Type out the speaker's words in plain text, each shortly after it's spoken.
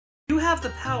You have the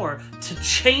power to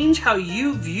change how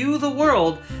you view the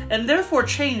world and therefore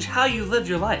change how you live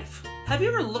your life. Have you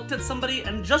ever looked at somebody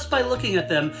and just by looking at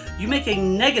them, you make a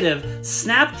negative,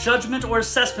 snap judgment or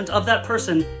assessment of that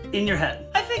person in your head?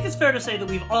 I think it's fair to say that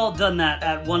we've all done that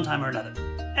at one time or another.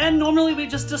 And normally we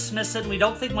just dismiss it and we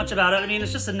don't think much about it. I mean,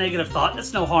 it's just a negative thought.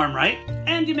 It's no harm, right?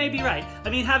 And you may be right. I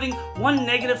mean, having one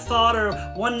negative thought or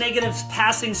one negative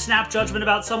passing snap judgment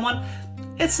about someone,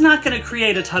 it's not going to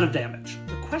create a ton of damage.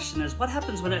 The question is, what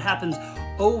happens when it happens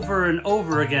over and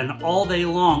over again, all day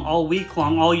long, all week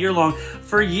long, all year long,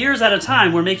 for years at a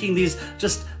time? We're making these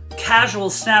just casual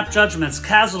snap judgments,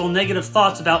 casual negative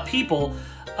thoughts about people.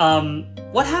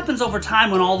 What happens over time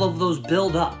when all of those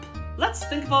build up? Let's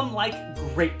think of them like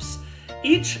grapes.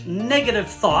 Each negative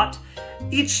thought,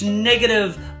 each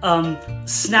negative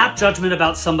snap judgment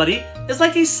about somebody is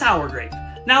like a sour grape.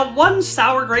 Now, one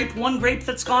sour grape, one grape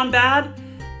that's gone bad,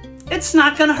 it's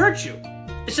not gonna hurt you.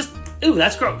 It's just, ooh,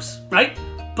 that's gross, right?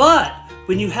 But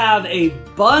when you have a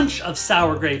bunch of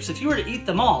sour grapes, if you were to eat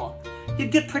them all,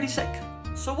 you'd get pretty sick.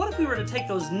 So what if we were to take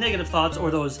those negative thoughts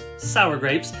or those sour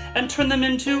grapes and turn them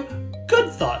into good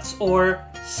thoughts or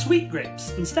sweet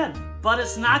grapes instead? But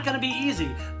it's not going to be easy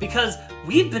because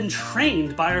we've been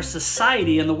trained by our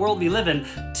society and the world we live in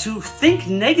to think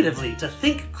negatively, to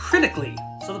think critically.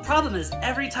 So the problem is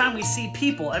every time we see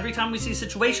people, every time we see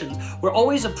situations, we're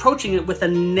always approaching it with a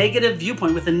negative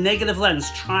viewpoint, with a negative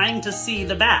lens, trying to see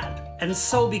the bad. And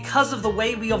so because of the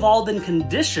way we have all been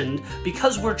conditioned,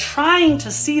 because we're trying to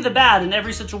see the bad in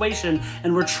every situation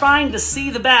and we're trying to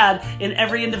see the bad in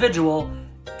every individual,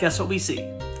 guess what we see?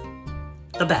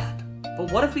 The bad.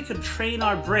 But what if we could train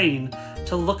our brain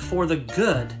to look for the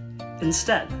good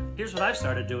instead? Here's what I've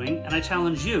started doing, and I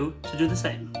challenge you to do the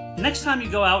same. Next time you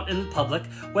go out in the public,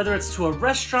 whether it's to a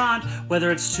restaurant,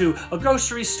 whether it's to a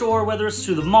grocery store, whether it's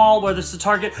to the mall, whether it's to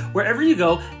Target, wherever you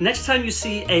go, next time you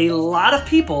see a lot of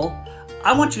people,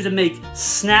 I want you to make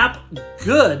snap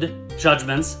good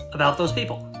judgments about those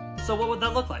people. So what would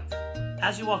that look like?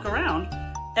 As you walk around,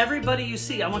 everybody you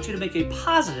see, I want you to make a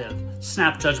positive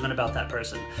snap judgment about that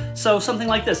person. So something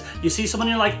like this. You see someone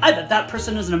and you're like, I bet that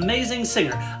person is an amazing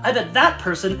singer. I bet that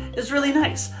person is really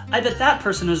nice. I bet that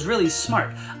person is really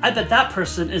smart. I bet that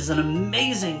person is an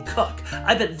amazing cook.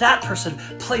 I bet that person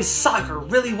plays soccer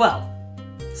really well.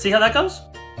 See how that goes?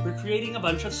 We're creating a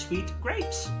bunch of sweet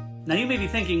grapes. Now you may be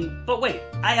thinking, but wait,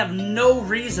 I have no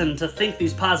reason to think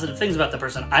these positive things about the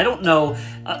person. I don't know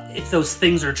if those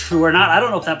things are true or not. I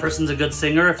don't know if that person's a good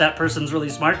singer, if that person's really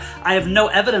smart. I have no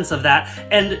evidence of that,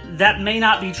 and that may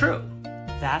not be true.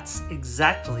 That's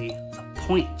exactly the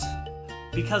point.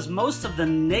 Because most of the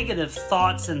negative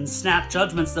thoughts and snap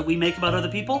judgments that we make about other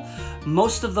people,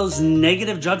 most of those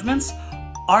negative judgments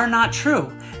are not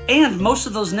true. And most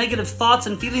of those negative thoughts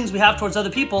and feelings we have towards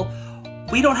other people,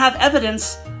 we don't have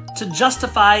evidence to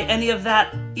justify any of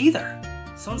that either.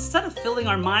 So instead of filling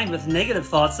our mind with negative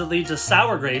thoughts that lead to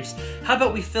sour grapes, how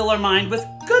about we fill our mind with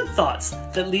good thoughts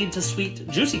that lead to sweet,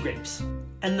 juicy grapes?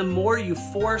 And the more you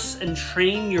force and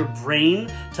train your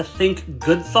brain to think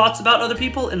good thoughts about other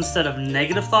people instead of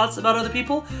negative thoughts about other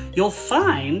people, you'll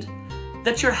find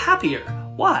that you're happier.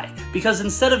 Why? Because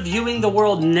instead of viewing the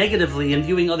world negatively and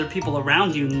viewing other people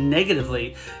around you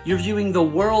negatively, you're viewing the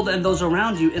world and those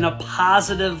around you in a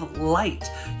positive light.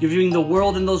 You're viewing the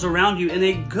world and those around you in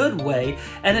a good way,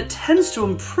 and it tends to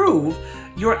improve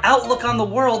your outlook on the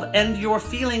world and your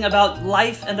feeling about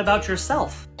life and about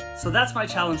yourself. So that's my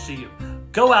challenge to you.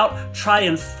 Go out, try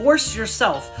and force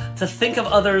yourself to think of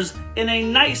others in a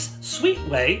nice, sweet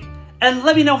way, and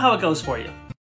let me know how it goes for you.